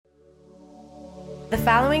The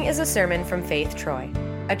following is a sermon from Faith Troy,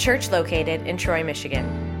 a church located in Troy,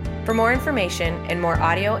 Michigan. For more information and more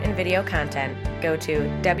audio and video content, go to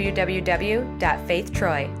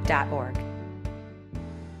www.faithtroy.org.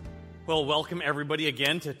 Well, welcome everybody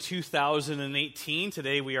again to 2018.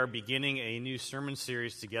 Today we are beginning a new sermon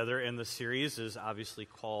series together, and the series is obviously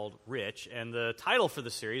called Rich. And the title for the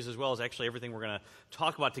series, as well as actually everything we're going to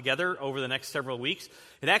talk about together over the next several weeks,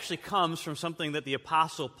 it actually comes from something that the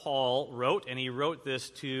Apostle Paul wrote, and he wrote this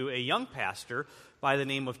to a young pastor by the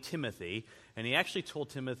name of Timothy. And he actually told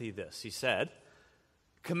Timothy this. He said,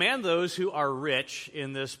 "Command those who are rich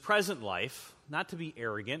in this present life not to be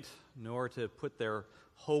arrogant, nor to put their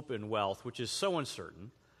hope in wealth, which is so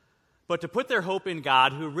uncertain, but to put their hope in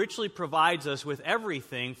God, who richly provides us with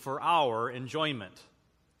everything for our enjoyment.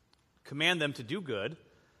 Command them to do good,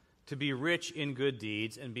 to be rich in good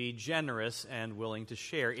deeds, and be generous and willing to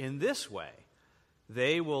share. In this way,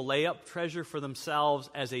 they will lay up treasure for themselves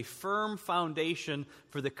as a firm foundation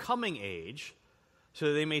for the coming age, so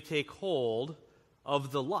that they may take hold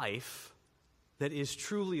of the life that is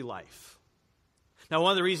truly life." Now,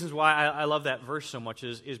 one of the reasons why I love that verse so much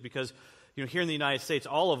is because, here in the United States,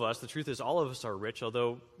 all of us, the truth is all of us are rich,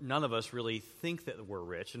 although none of us really think that we're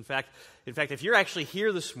rich. In fact, if you're actually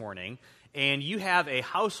here this morning and you have a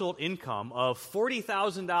household income of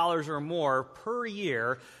 $40,000 or more per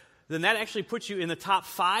year, then that actually puts you in the top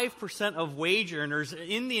 5% of wage earners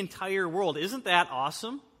in the entire world. Isn't that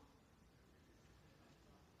awesome?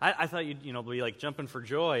 I thought you'd be like jumping for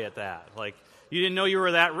joy at that. Like, you didn't know you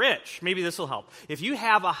were that rich. Maybe this will help. If you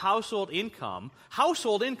have a household income of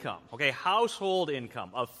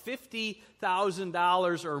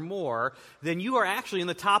 $50,000 or more, then you are actually in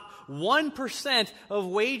the top 1% of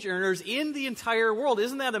wage earners in the entire world.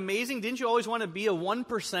 Isn't that amazing? Didn't you always want to be a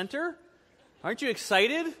 1%er? Aren't you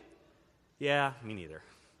excited? Yeah, me neither.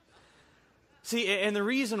 See, and the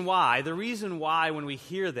reason why when we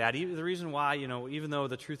hear that, the reason why, even though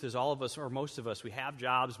the truth is all of us, or most of us, we have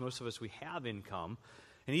jobs, most of us, we have income,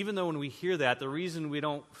 and even though when we hear that, the reason we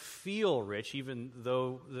don't feel rich, even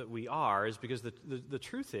though that we are, is because the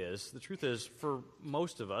truth is for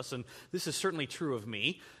most of us, and this is certainly true of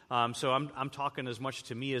me, so I'm talking as much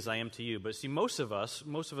to me as I am to you, but see, most of us,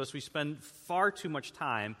 we spend far too much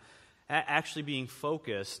time actually being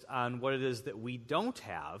focused on what it is that we don't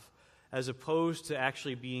have, as opposed to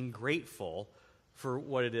actually being grateful for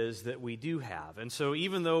what it is that we do have. And so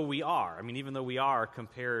even though we are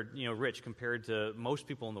compared, rich compared to most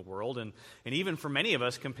people in the world, and even for many of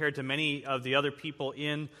us compared to many of the other people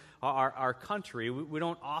in our country, we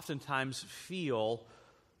don't oftentimes feel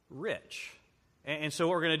rich. And so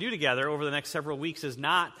what we're going to do together over the next several weeks is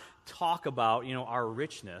not talk about, our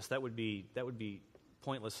richness. That would be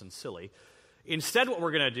pointless and silly. Instead, what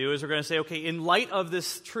we're going to do is we're going to say, okay, in light of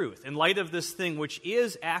this truth, in light of this thing which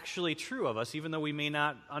is actually true of us, even though we may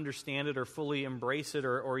not understand it or fully embrace it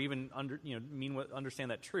or even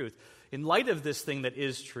understand that truth, in light of this thing that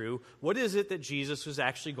is true, what is it that Jesus was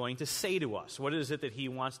actually going to say to us? What is it that he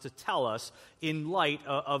wants to tell us in light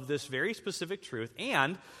of this very specific truth?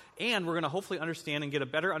 And we're going to hopefully understand and get a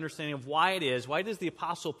better understanding of why it is the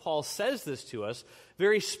Apostle Paul says this to us,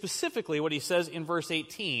 very specifically what he says in verse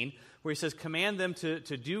 18, where he says, "Command them to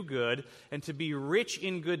do good and to be rich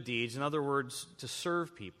in good deeds," in other words, to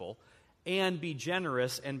serve people, "and be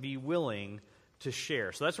generous and be willing to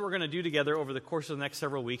share." So that's what we're going to do together over the course of the next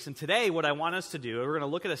several weeks. And today, what I want us to do, we're going to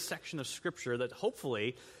look at a section of Scripture that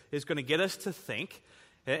hopefully is going to get us to think,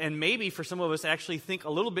 and maybe for some of us actually think a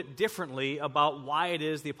little bit differently about why it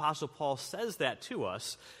is the Apostle Paul says that to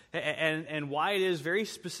us, and why it is very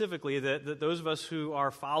specifically that those of us who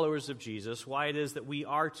are followers of Jesus, why it is that we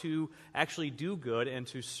are to actually do good and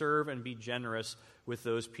to serve and be generous with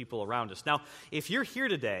those people around us. Now, if you're here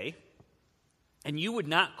today and you would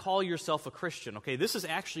not call yourself a Christian, okay, this is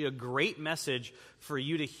actually a great message for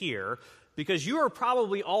you to hear, because you are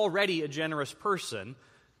probably already a generous person.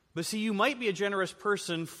 But see, you might be a generous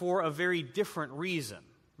person for a very different reason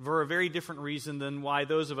than why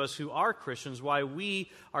those of us who are Christians, why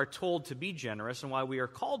we are told to be generous and why we are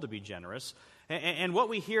called to be generous. And what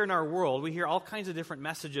we hear in our world, we hear all kinds of different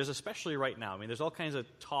messages, especially right now. I mean, there's all kinds of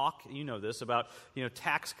talk, about,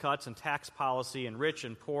 tax cuts and tax policy and rich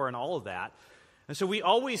and poor and all of that. And so we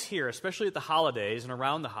always hear, especially at the holidays and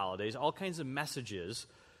around the holidays, all kinds of messages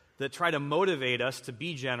that try to motivate us to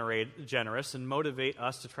be generous and motivate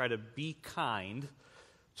us to try to be kind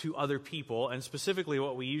to other people. And specifically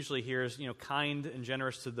what we usually hear is, kind and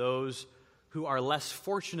generous to those who are less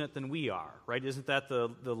fortunate than we are, right? Isn't that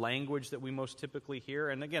the language that we most typically hear?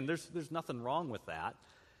 And again, there's nothing wrong with that.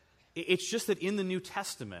 It's just that in the New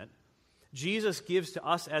Testament, Jesus gives to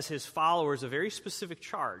us as his followers a very specific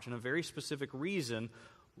charge and a very specific reason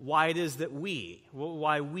why it is that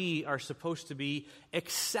why we are supposed to be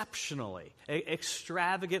exceptionally,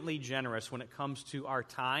 extravagantly generous when it comes to our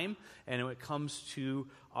time and when it comes to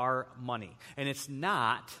our money. And it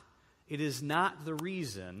is not the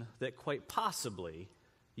reason that quite possibly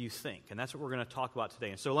you think. And that's what we're going to talk about today.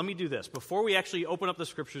 And so let me do this. Before we actually open up the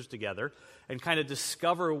scriptures together and kind of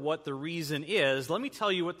discover what the reason is, let me tell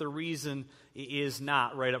you what the reason is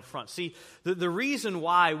not right up front. See, the reason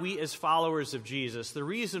why we as followers of Jesus, the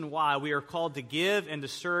reason why we are called to give and to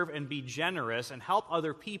serve and be generous and help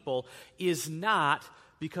other people is not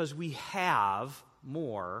because we have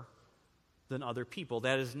more than other people.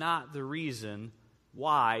 That is not the reason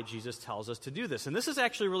why Jesus tells us to do this. And this is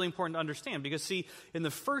actually really important to understand because, see, in the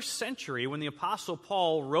first century, when the Apostle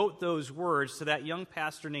Paul wrote those words to that young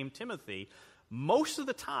pastor named Timothy, most of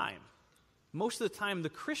the time, the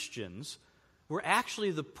Christians were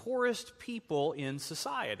actually the poorest people in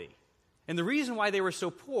society. And the reason why they were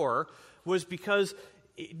so poor was because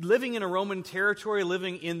living in a Roman territory,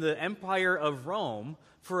 living in the empire of Rome,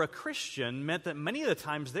 for a Christian meant that many of the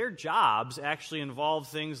times their jobs actually involved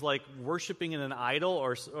things like worshiping in an idol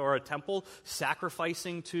or a temple,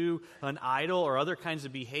 sacrificing to an idol, or other kinds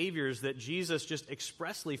of behaviors that Jesus just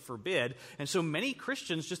expressly forbid. And so many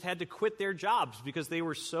Christians just had to quit their jobs because they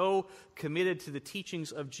were so committed to the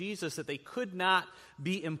teachings of Jesus that they could not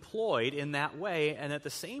be employed in that way and at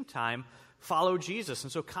the same time follow Jesus.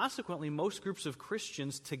 And so consequently, most groups of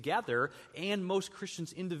Christians together and most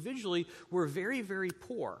Christians individually were very, very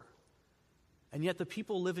poor. And yet the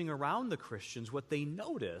people living around the Christians, what they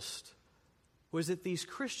noticed was that these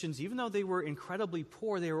Christians, even though they were incredibly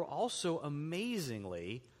poor, they were also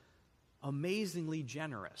amazingly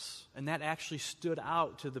generous. And that actually stood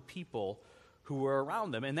out to the people who were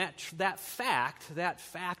around them. And that fact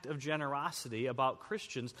of generosity about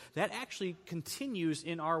Christians, that actually continues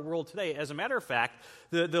in our world today. As a matter of fact,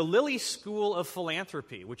 the Lilly School of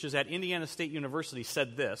Philanthropy, which is at Indiana State University,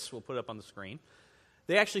 said this. We'll put it up on the screen.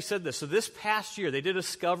 They actually said this. So this past year, they did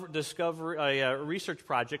a research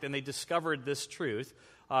project, and they discovered this truth.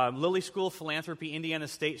 Lilly School of Philanthropy, Indiana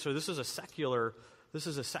State. So this is a secular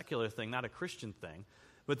thing, not a Christian thing.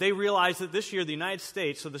 But they realized that this year, the United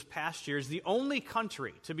States, so this past year, is the only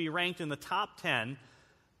country to be ranked in the top 10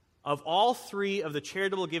 of all three of the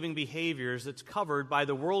charitable giving behaviors that's covered by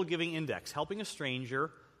the World Giving Index: helping a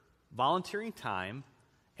stranger, volunteering time,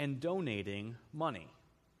 and donating money.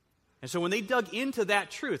 And so when they dug into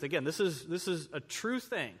that truth, again, this is a true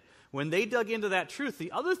thing. When they dug into that truth,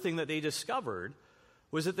 the other thing that they discovered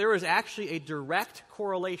was that there was actually a direct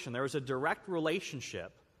correlation. There was a direct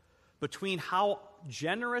relationship between how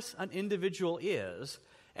generous an individual is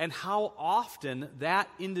and how often that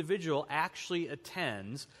individual actually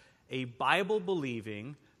attends a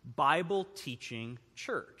Bible-believing, Bible-teaching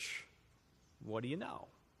church. What do you know?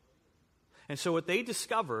 And so what they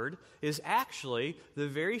discovered is actually the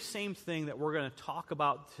very same thing that we're going to talk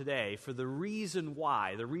about today for the reason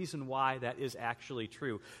why that is actually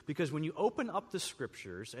true. Because when you open up the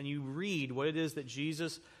Scriptures and you read what it is that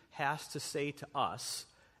Jesus has to say to us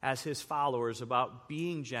as his followers about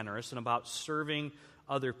being generous and about serving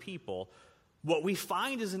other people, what we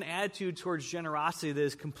find is an attitude towards generosity that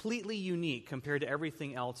is completely unique compared to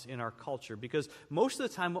everything else in our culture. Because most of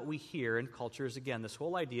the time what we hear in culture is, again, this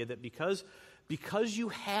whole idea that because you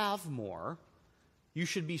have more, you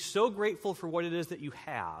should be so grateful for what it is that you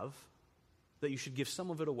have that you should give some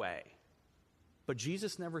of it away. But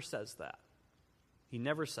Jesus never says that. He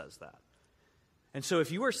never says that. And so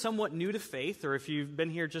if you are somewhat new to faith, or if you've been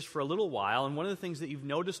here just for a little while, and one of the things that you've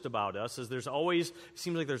noticed about us is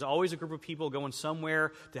seems like there's always a group of people going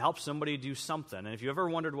somewhere to help somebody do something. And if you ever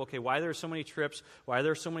wondered, well, okay, why are there so many trips? Why are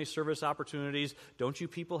there so many service opportunities? Don't you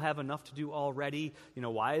people have enough to do already?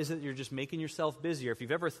 Why is it you're just making yourself busier? If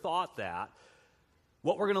you've ever thought that,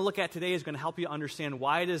 what we're going to look at today is going to help you understand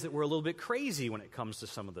why it is that we're a little bit crazy when it comes to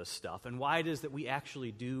some of this stuff, and why it is that we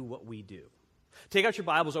actually do what we do. Take out your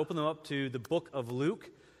Bibles, open them up to the book of Luke,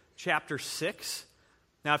 chapter 6.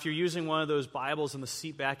 Now, if you're using one of those Bibles in the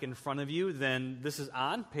seat back in front of you, then this is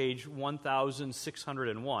on page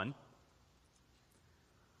 1601.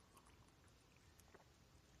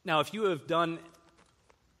 Now, if you have done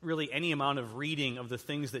really any amount of reading of the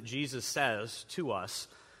things that Jesus says to us,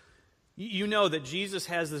 you know that Jesus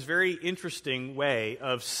has this very interesting way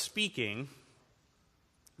of speaking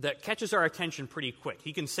that catches our attention pretty quick.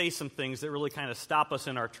 He can say some things that really kind of stop us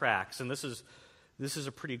in our tracks, and this is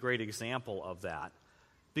a pretty great example of that.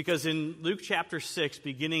 Because in Luke chapter 6,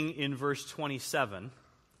 beginning in verse 27,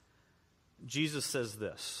 Jesus says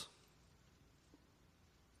this: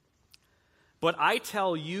 But I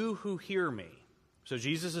tell you who hear me. So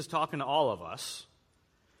Jesus is talking to all of us.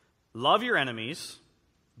 Love your enemies.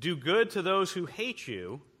 Do good to those who hate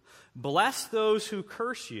you. Bless those who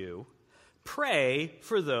curse you. Pray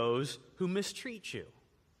for those who mistreat you.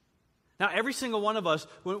 Now, every single one of us,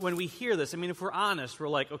 when we hear this, I mean, if we're honest, we're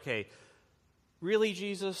like, okay, really,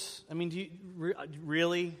 Jesus? I mean, do you,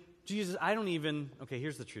 really? Jesus, I don't even, okay,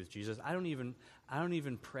 here's the truth, Jesus. I don't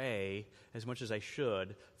even pray as much as I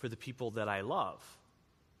should for the people that I love.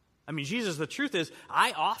 I mean, Jesus, the truth is,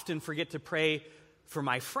 I often forget to pray for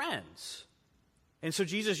my friends. And so,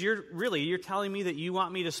 Jesus, you're telling me that you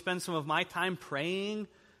want me to spend some of my time praying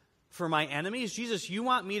for my enemies? Jesus, you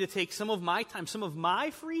want me to take some of my time, some of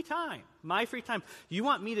my free time, you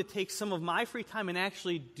want me to take some of my free time and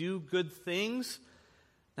actually do good things,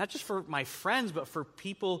 not just for my friends, but for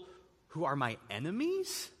people who are my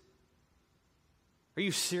enemies? Are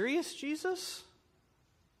you serious, Jesus?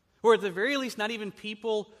 Or at the very least, not even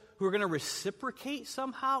people who are going to reciprocate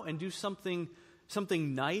somehow and do something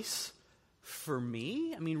nice for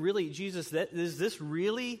me? I mean, really, Jesus, is this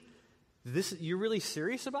really, you're really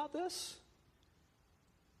serious about this?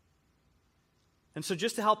 And so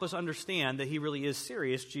just to help us understand that he really is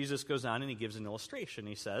serious, Jesus goes on and he gives an illustration.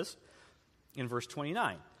 He says in verse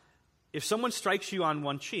 29, if someone strikes you on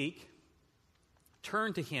one cheek,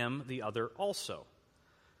 turn to him the other also.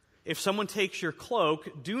 If someone takes your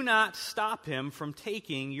cloak, do not stop him from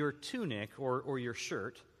taking your tunic or your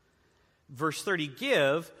shirt. Verse 30,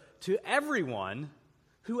 give to everyone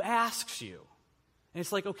who asks you. And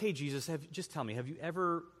it's like, okay, Jesus, just tell me, have you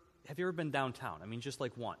ever been downtown? I mean, just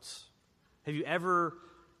like once. Have you ever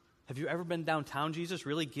been downtown, Jesus?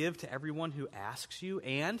 Really give to everyone who asks you.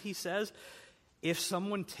 And he says, if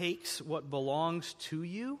someone takes what belongs to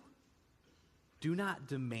you, do not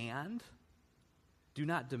demand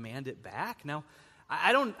it back. Now,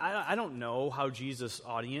 I don't know how Jesus'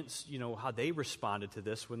 audience, how they responded to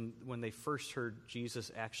this when they first heard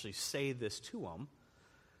Jesus actually say this to them.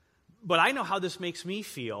 But I know how this makes me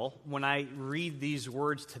feel when I read these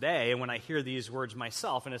words today and when I hear these words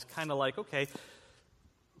myself. And it's kind of like, okay,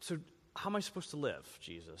 so how am I supposed to live,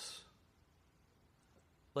 Jesus?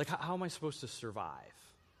 Like, how am I supposed to survive?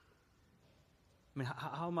 I mean,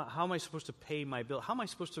 how am I supposed to pay my bill? How am I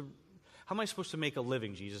supposed to make a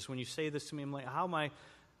living, Jesus? When you say this to me, I'm like, how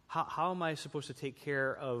am I supposed to take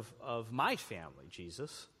care of my family,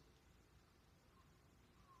 Jesus?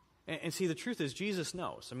 And see, the truth is, Jesus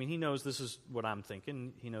knows. I mean, he knows this is what I'm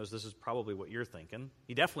thinking. He knows this is probably what you're thinking.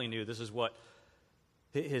 He definitely knew this is what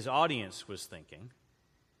his audience was thinking.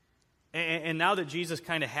 And now that Jesus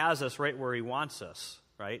kind of has us right where he wants us,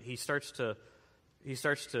 right? He starts to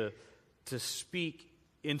speak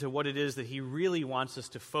into what it is that he really wants us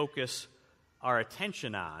to focus our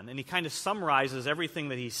attention on. And he kind of summarizes everything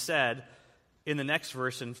that he said in the next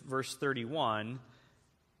verse, in verse 31.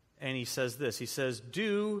 And he says this. He says,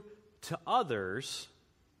 do to others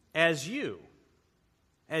as you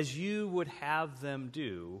would have them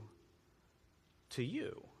do to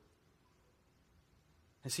you.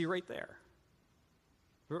 And see, right there,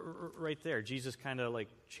 Jesus kind of like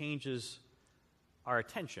changes our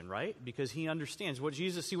attention, right? Because he understands what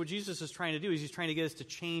Jesus is trying to do is he's trying to get us to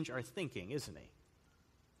change our thinking, isn't he?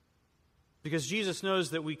 Because Jesus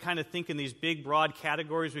knows that we kind of think in these big, broad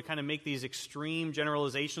categories. We kind of make these extreme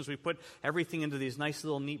generalizations. We put everything into these nice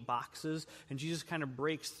little neat boxes. And Jesus kind of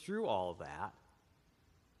breaks through all of that.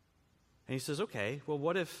 And he says, okay, well,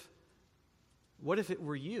 what if it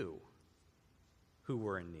were you who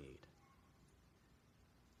were in need?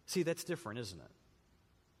 See, that's different, isn't it?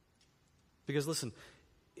 Because listen,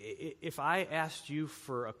 if I asked you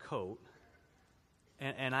for a coat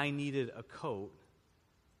and I needed a coat,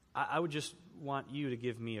 I would just want you to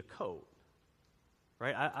give me a coat,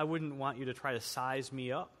 right? I wouldn't want you to try to size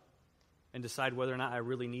me up and decide whether or not I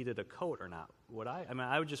really needed a coat or not, would I? I mean,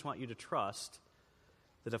 I would just want you to trust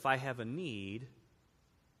that if I have a need,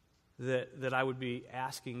 that I would be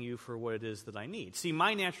asking you for what it is that I need. See,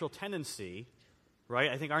 my natural tendency,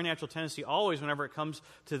 right? I think our natural tendency always, whenever it comes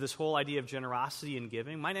to this whole idea of generosity and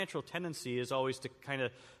giving, my natural tendency is always to kind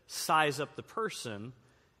of size up the person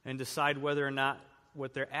and decide whether or not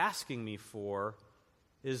what they're asking me for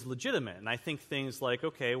is legitimate. And I think things like,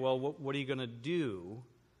 okay, well, what are you going to do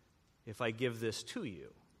if I give this to you?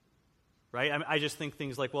 Right? I just think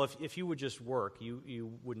things like, well, if you would just work,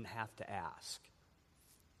 you wouldn't have to ask.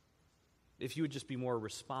 If you would just be more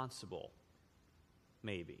responsible,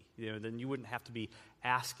 maybe, then you wouldn't have to be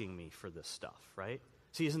asking me for this stuff, right?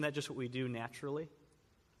 See, isn't that just what we do naturally?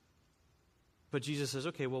 But Jesus says,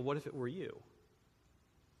 okay, well, what if it were you?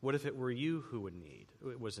 What if it were you who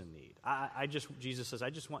was in need? Jesus says, I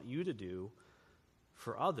just want you to do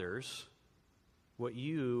for others what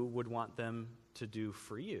you would want them to do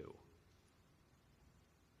for you.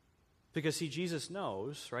 Because, see, Jesus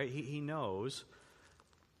knows, right? He knows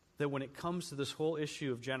that when it comes to this whole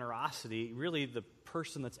issue of generosity, really the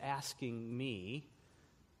person that's asking me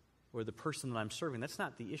or the person that I'm serving, that's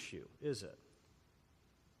not the issue, is it?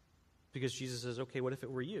 Because Jesus says, okay, what if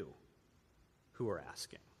it were you who were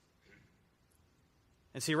asking?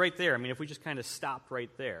 And see, right there, I mean, if we just kind of stopped right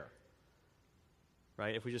there,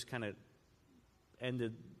 right? If we just kind of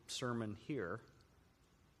ended sermon here,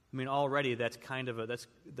 I mean, already that's kind of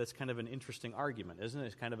an interesting argument, isn't it?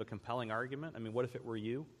 It's kind of a compelling argument. I mean, what if it were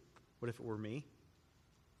you? What if it were me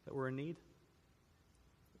that were in need?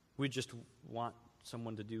 We just want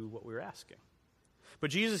someone to do what we were asking. But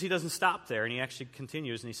Jesus, he doesn't stop there, and he actually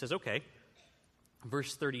continues, and he says, okay,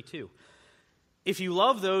 verse 32, if you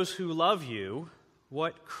love those who love you,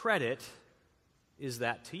 what credit is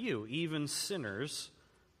that to you? Even sinners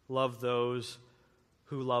love those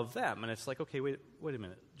who love them. And it's like, okay, wait a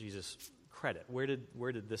minute, Jesus, credit. Where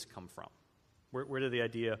did this come from? Where did the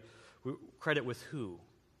idea, credit with who?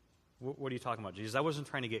 What are you talking about, Jesus? I wasn't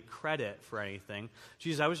trying to get credit for anything.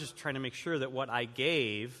 Jesus, I was just trying to make sure that what I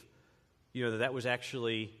gave, that was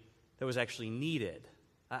actually needed.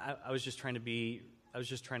 I was just trying to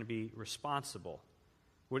be responsible.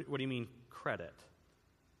 What do you mean credit?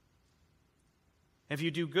 If you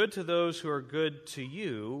do good to those who are good to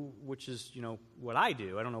you, which is, what I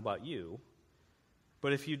do, I don't know about you,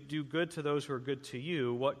 but if you do good to those who are good to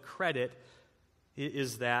you, what credit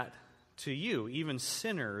is that to you? Even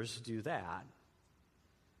sinners do that.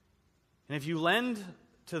 And if you lend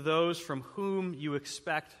to those from whom you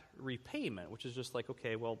expect repayment, which is just like,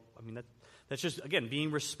 okay, well, I mean, that's just, again,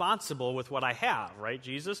 being responsible with what I have, right,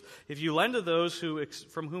 Jesus? If you lend to those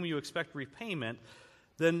from whom you expect repayment,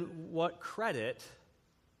 then what credit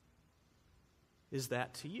is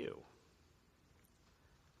that to you?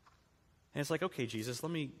 And it's like, okay, Jesus,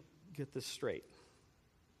 let me get this straight.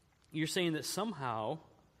 You're saying that somehow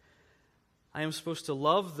I am supposed to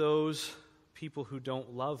love those people who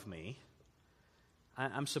don't love me.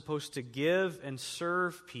 I'm supposed to give and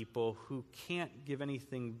serve people who can't give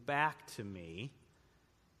anything back to me.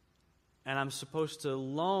 And I'm supposed to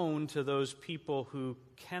loan to those people who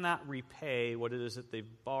cannot repay what it is that they've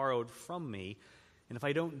borrowed from me. And if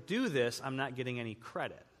I don't do this, I'm not getting any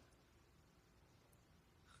credit.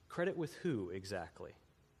 Credit with who exactly?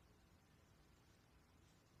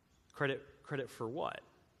 Credit for what?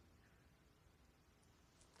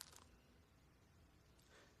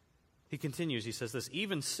 He continues, he says this,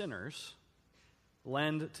 even sinners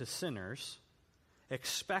lend to sinners,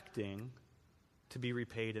 expecting to be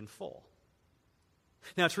repaid in full.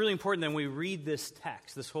 Now, it's really important that when we read this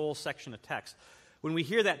text, this whole section of text, when we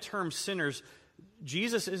hear that term sinners,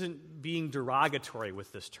 Jesus isn't being derogatory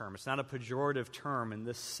with this term. It's not a pejorative term in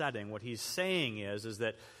this setting. What he's saying is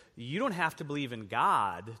that you don't have to believe in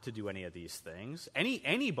God to do any of these things.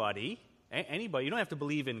 Anybody, you don't have to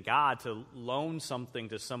believe in God to loan something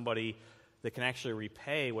to somebody that can actually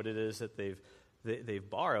repay what it is that they've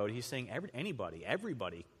borrowed. He's saying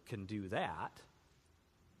everybody can do that.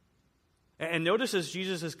 And notice as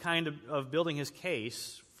Jesus is kind of building his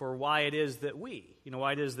case for why it is that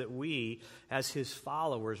we, as his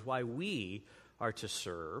followers, why we are to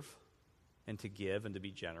serve and to give and to be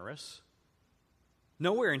generous.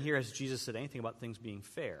 Nowhere in here has Jesus said anything about things being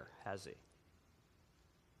fair, has he?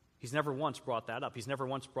 He's never once brought that up. He's never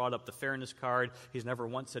once brought up the fairness card. He's never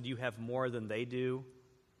once said you have more than they do.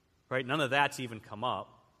 Right? None of that's even come up.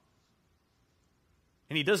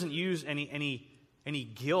 And he doesn't use any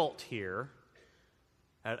guilt here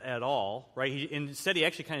at all, right? Instead, he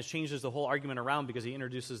actually kind of changes the whole argument around because he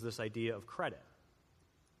introduces this idea of credit.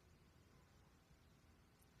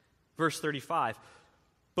 Verse 35,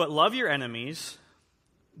 but love your enemies,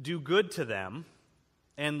 do good to them,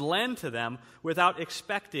 and lend to them without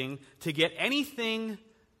expecting to get anything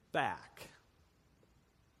back.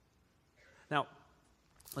 Now,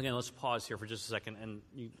 again, let's pause here for just a second, and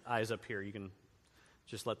you, eyes up here, you can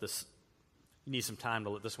just let this, you need some time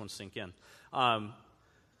to let this one sink in.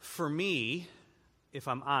 For me, if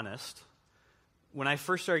I'm honest, when I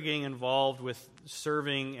first started getting involved with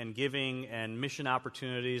serving and giving and mission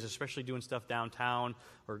opportunities, especially doing stuff downtown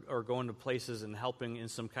or going to places and helping in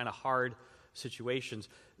some kind of hard situations,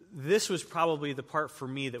 this was probably the part for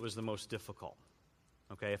me that was the most difficult,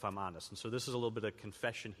 okay, if I'm honest. And so this is a little bit of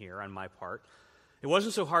confession here on my part. It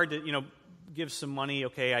wasn't so hard to, give some money,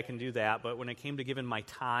 okay, I can do that, but when it came to giving my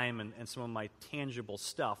time and some of my tangible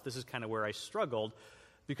stuff, this is kind of where I struggled,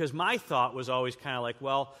 because my thought was always kind of like,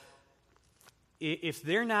 well, if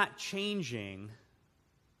they're not changing,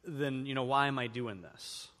 then, why am I doing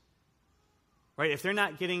this? Right? If they're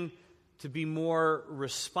not getting to be more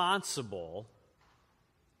responsible,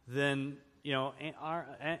 then,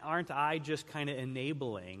 aren't I just kind of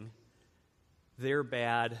enabling their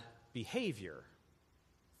bad behavior?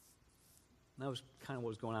 And that was kind of what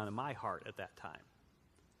was going on in my heart at that time.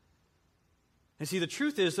 And see, the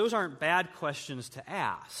truth is, those aren't bad questions to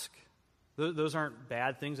ask. Those aren't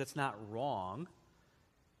bad things. That's not wrong.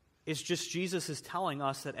 It's just Jesus is telling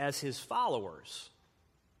us that as his followers,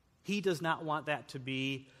 he does not want that to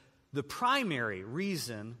be the primary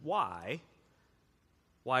reason why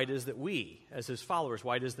it is that we, as his followers,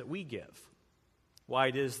 why it is that we give, why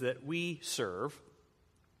it is that we serve,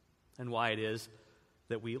 and why it is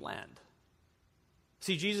that we lend.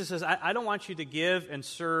 See, Jesus says, I don't want you to give and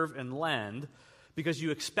serve and lend because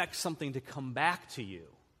you expect something to come back to you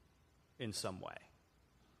in some way,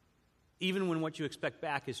 even when what you expect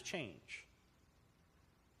back is change,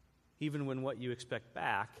 even when what you expect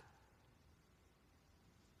back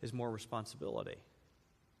is more responsibility.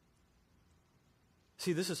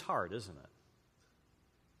 See, this is hard, isn't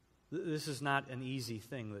it? This is not an easy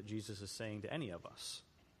thing that Jesus is saying to any of us.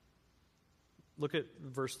 Look at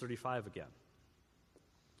verse 35 again.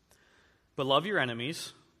 But love your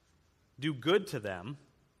enemies, do good to them,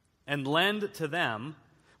 and lend to them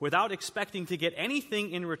without expecting to get anything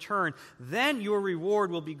in return. Then your reward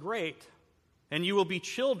will be great, and you will be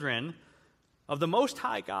children of the Most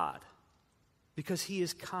High God, because he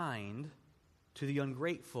is kind to the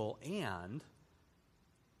ungrateful and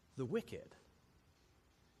the wicked.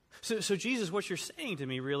 So Jesus, what you're saying to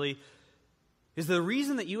me really is the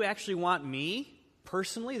reason that you actually want me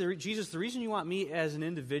personally, Jesus, the reason you want me as an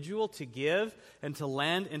individual to give and to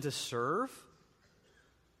lend and to serve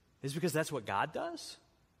is because that's what God does?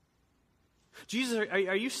 Jesus,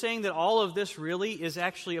 are you saying that all of this really is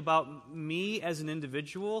actually about me as an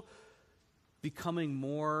individual becoming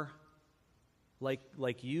more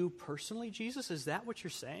like you personally, Jesus? Is that what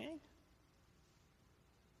you're saying?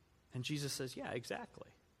 And Jesus says, yeah, exactly.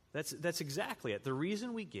 That's exactly it. The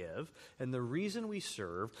reason we give and the reason we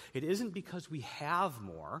serve, it isn't because we have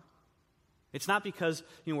more. It's not because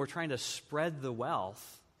we're trying to spread the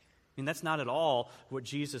wealth. I mean, that's not at all what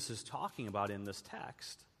Jesus is talking about in this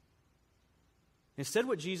text. Instead,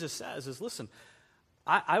 what Jesus says is, listen,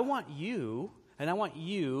 I want you, and I want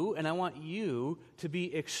you, and I want you to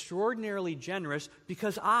be extraordinarily generous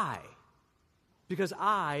because I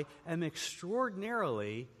am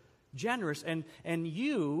extraordinarily generous, and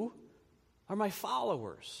you are my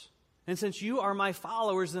followers. And since you are my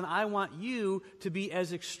followers, then I want you to be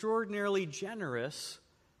as extraordinarily generous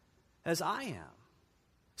as I am.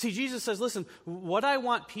 See, Jesus says, listen, what I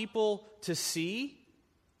want people to see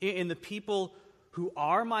in the people who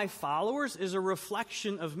are my followers is a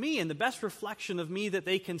reflection of me, and the best reflection of me that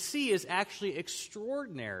they can see is actually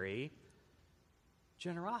extraordinary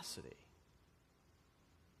generosity.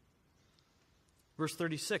 Verse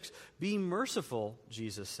 36, be merciful,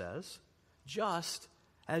 Jesus says, just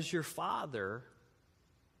as your Father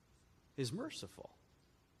is merciful.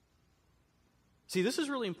 See, this is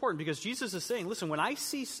really important because Jesus is saying, listen, when I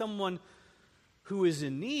see someone who is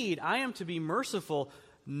in need, I am to be merciful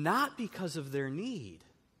not because of their need.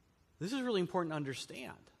 This is really important to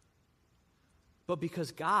understand. But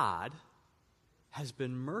because God has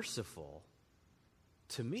been merciful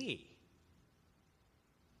to me.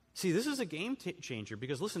 See, this is a game changer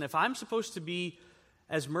because, listen, if I'm supposed to be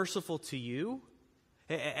as merciful to you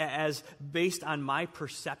as based on my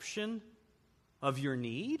perception of your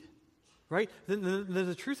need, right, then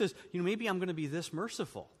the truth is, maybe I'm going to be this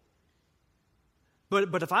merciful.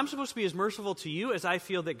 But if I'm supposed to be as merciful to you as I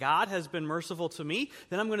feel that God has been merciful to me,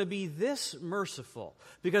 then I'm going to be this merciful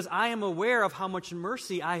because I am aware of how much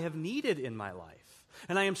mercy I have needed in my life.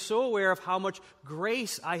 And I am so aware of how much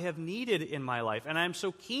grace I have needed in my life. And I am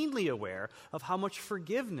so keenly aware of how much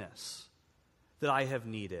forgiveness that I have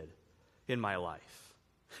needed in my life.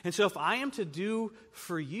 And so if I am to do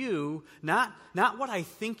for you, not what I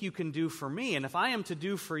think you can do for me, and if I am to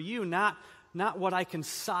do for you, not what I can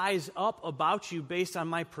size up about you based on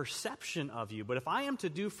my perception of you, but if I am to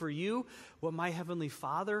do for you what my Heavenly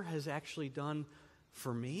Father has actually done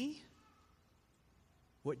for me,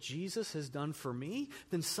 what Jesus has done for me,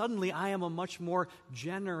 then suddenly I am a much more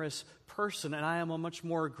generous person, and I am a much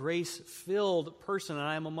more grace-filled person, and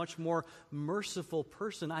I am a much more merciful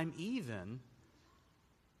person. I'm even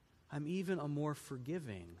a more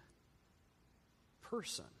forgiving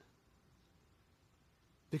person.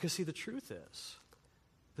 Because see, the truth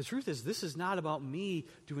is this is not about me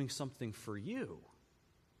doing something for you.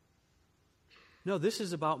 No, this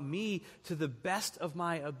is about me, to the best of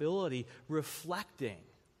my ability, reflecting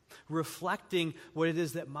reflecting what it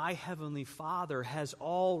is that my Heavenly Father has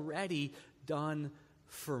already done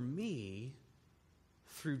for me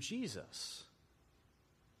through Jesus.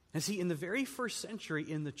 And see, in the very first century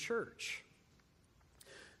in the church,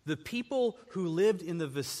 the people who lived in the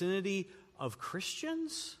vicinity of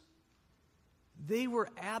Christians, they were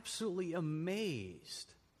absolutely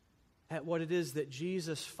amazed at what it is that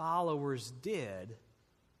Jesus' followers did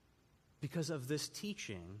because of this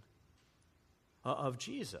teaching of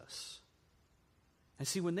Jesus. And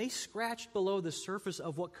see, when they scratched below the surface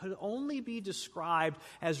of what could only be described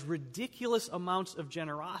as ridiculous amounts of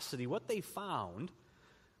generosity, what they found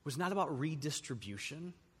was not about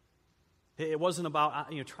redistribution. It wasn't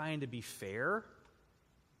about trying to be fair.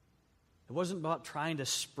 It wasn't about trying to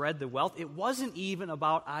spread the wealth. It wasn't even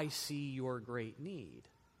about, I see your great need.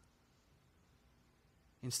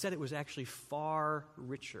 Instead, it was actually far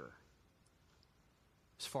richer.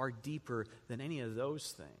 It's far deeper than any of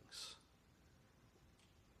those things.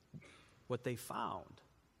 What they found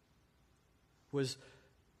was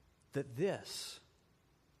that this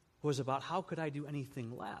was about how could I do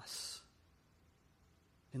anything less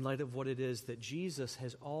in light of what it is that Jesus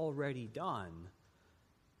has already done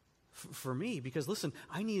for me. Because listen,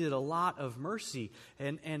 I needed a lot of mercy,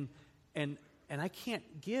 and I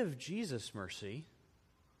can't give Jesus mercy,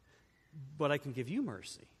 but I can give you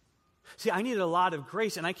mercy. See, I needed a lot of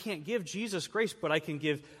grace, and I can't give Jesus grace, but I can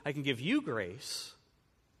give you grace.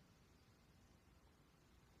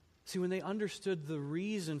 See, when they understood the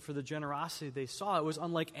reason for the generosity they saw, it was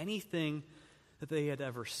unlike anything that they had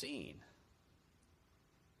ever seen.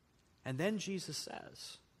 And then Jesus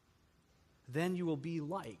says, then you will be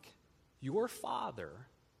like your Father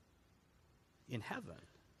in heaven.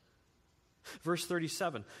 Verse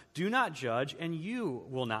 37, do not judge, and you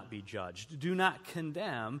will not be judged. Do not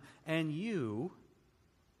condemn, and you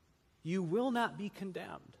will not be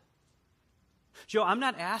condemned. Joe, I'm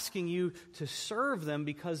not asking you to serve them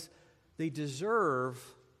because they deserve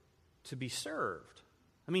to be served.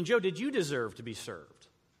 I mean, Joe, did you deserve to be served?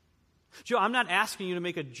 Joe, I'm not asking you to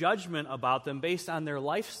make a judgment about them based on their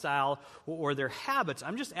lifestyle or their habits.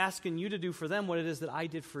 I'm just asking you to do for them what it is that I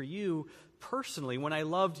did for you personally, when I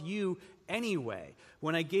loved you anyway,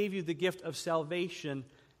 when I gave you the gift of salvation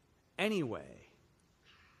anyway.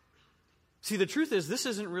 See, the truth is, this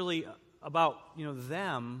isn't really about,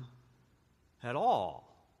 them at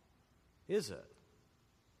all, is it?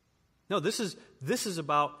 No, this is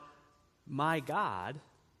about my God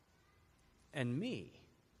and me.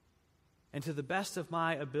 And to the best of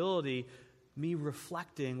my ability, me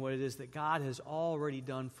reflecting what it is that God has already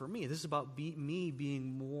done for me. This is about me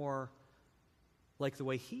being more like the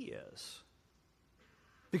way He is.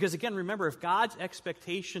 Because again, remember, if God's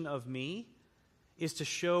expectation of me is to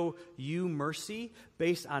show you mercy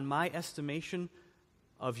based on my estimation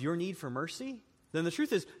of your need for mercy, then the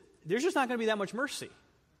truth is, there's just not going to be that much mercy.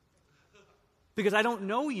 Because I don't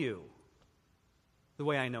know you the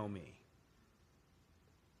way I know me.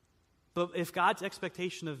 But if God's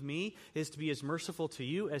expectation of me is to be as merciful to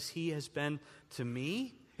you as He has been to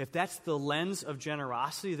me, if that's the lens of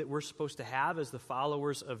generosity that we're supposed to have as the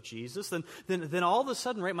followers of Jesus, then all of a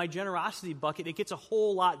sudden, right, my generosity bucket, it gets a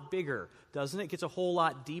whole lot bigger, doesn't it? It gets a whole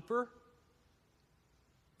lot deeper.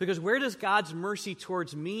 Because where does God's mercy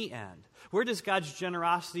towards me end? Where does God's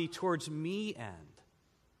generosity towards me end?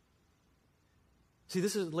 See,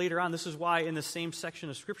 this is later on. This is why in the same section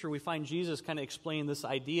of Scripture we find Jesus kind of explain this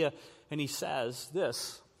idea, and He says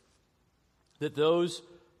this, that those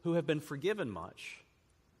who have been forgiven much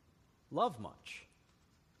love much.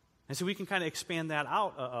 And so we can kind of expand that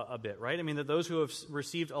out a bit, right? I mean, that those who have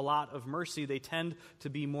received a lot of mercy, they tend to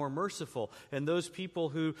be more merciful. And those people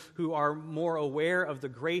who are more aware of the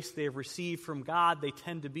grace they have received from God, they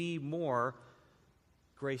tend to be more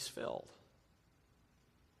grace-filled.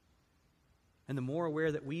 And the more aware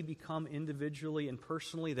that we become individually and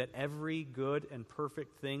personally that every good and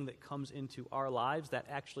perfect thing that comes into our lives, that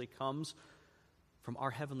actually comes from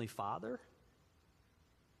our Heavenly Father,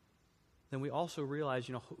 then we also realize,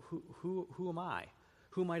 who am I?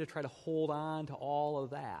 Who am I to try to hold on to all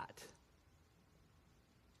of that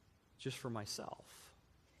just for myself?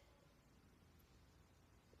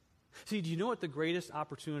 See, do you know what the greatest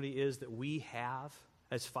opportunity is that we have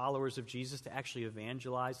as followers of Jesus to actually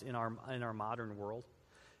evangelize in our modern world?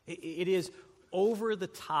 It is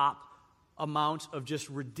over-the-top amounts of just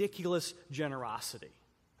ridiculous generosity.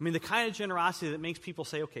 I mean, the kind of generosity that makes people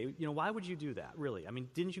say, okay, why would you do that, really? I mean,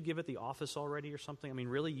 didn't you give at the office already or something? I mean,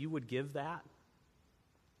 really, you would give that?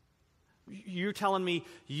 You're telling me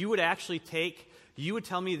you would actually take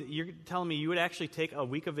a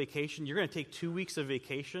week of vacation? You're going to take 2 weeks of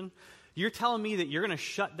vacation? You're telling me that you're going to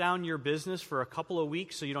shut down your business for a couple of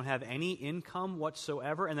weeks so you don't have any income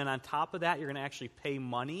whatsoever, and then on top of that, you're going to actually pay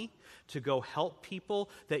money to go help people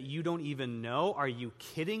that you don't even know? Are you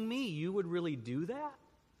kidding me? You would really do that?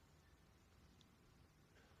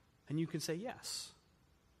 And you can say yes.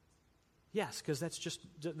 Yes, because that's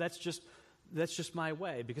just my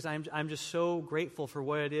way, because I'm just so grateful for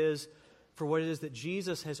what it is that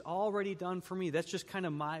Jesus has already done for me. That's just kind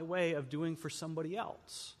of my way of doing for somebody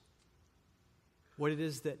else what it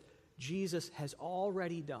is that Jesus has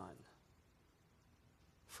already done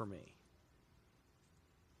for me.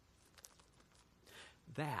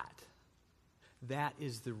 That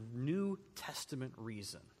is the New Testament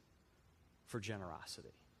reason for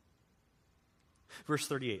generosity. Verse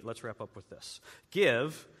 38, let's wrap up with this.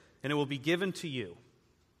 Give, and it will be given to you.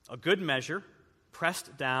 A good measure,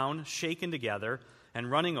 pressed down, shaken together,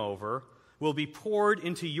 and running over, will be poured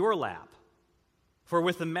into your lap. For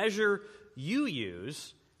with the measure you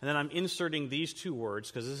use, and then I'm inserting these two words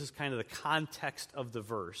because this is kind of the context of the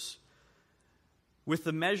verse. With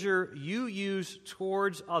the measure you use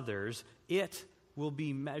towards others, it will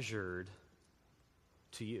be measured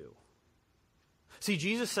to you. See,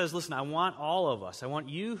 Jesus says, listen, I want all of us, I want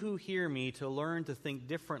you who hear me to learn to think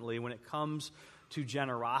differently when it comes to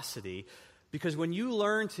generosity. Because when you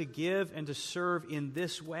learn to give and to serve in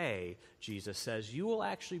this way, Jesus says, you will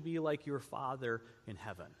actually be like your Father in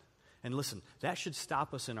heaven. And listen, that should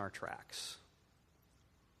stop us in our tracks.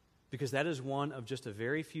 Because that is one of just a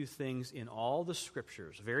very few things in all the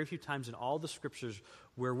Scriptures, very few times in all the Scriptures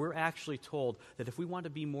where we're actually told that if we want to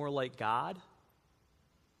be more like God,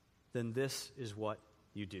 then this is what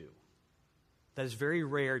you do. That is very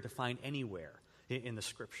rare to find anywhere in the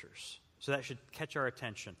Scriptures. So that should catch our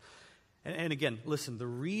attention. And again, listen, the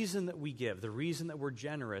reason that we give, the reason that we're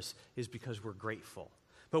generous is because we're grateful.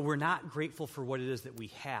 But we're not grateful for what it is that we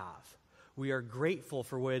have. We are grateful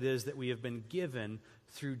for what it is that we have been given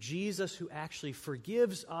through Jesus, who actually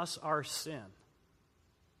forgives us our sin.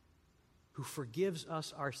 Who forgives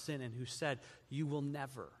us our sin and who said,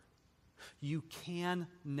 you can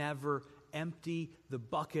never empty the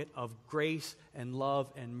bucket of grace and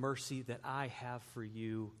love and mercy that I have for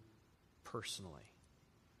you personally.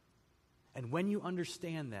 And when you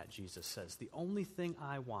understand that, Jesus says, the only thing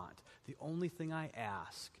I want, the only thing I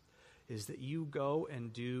ask is that you go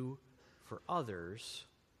and do for others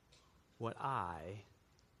what I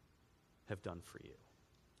have done for you.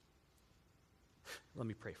 Let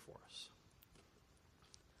me pray for us.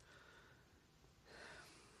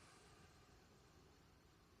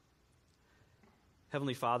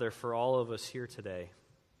 Heavenly Father, for all of us here today,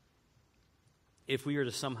 if we were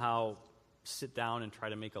to somehow sit down and try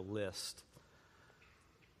to make a list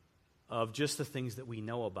of just the things that we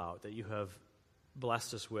know about, that you have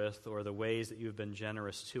blessed us with, or the ways that you have been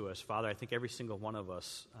generous to us, Father, I think every single one of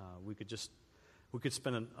us, we could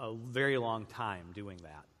spend a very long time doing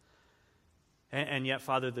that. And yet,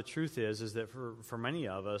 Father, the truth is that for many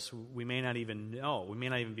of us, we may not even know, we may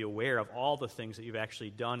not even be aware of all the things that you've actually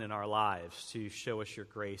done in our lives to show us your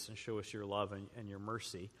grace and show us your love and your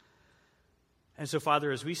mercy. And so,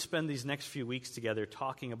 Father, as we spend these next few weeks together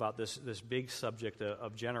talking about this big subject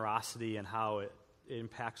of generosity and how it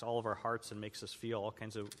impacts all of our hearts and makes us feel all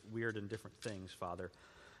kinds of weird and different things, Father,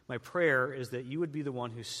 my prayer is that you would be the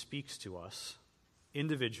one who speaks to us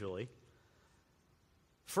individually.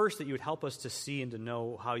 First, that you would help us to see and to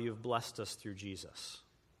know how you've blessed us through Jesus.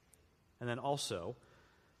 And then also,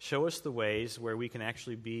 show us the ways where we can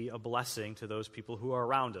actually be a blessing to those people who are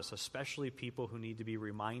around us, especially people who need to be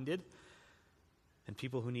reminded and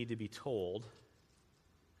people who need to be told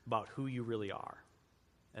about who you really are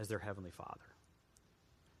as their Heavenly Father.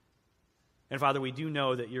 And Father, we do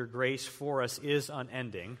know that your grace for us is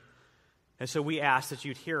unending, and so we ask that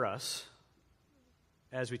you'd hear us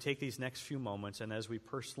as we take these next few moments and as we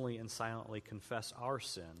personally and silently confess our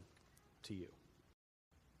sin to you.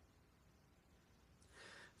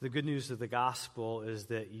 The good news of the gospel is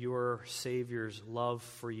that your Savior's love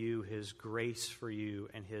for you, his grace for you,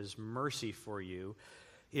 and his mercy for you,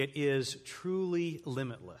 it is truly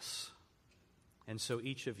limitless. And so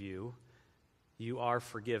each of you, you are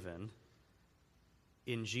forgiven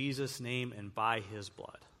in Jesus' name and by his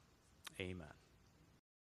blood. Amen.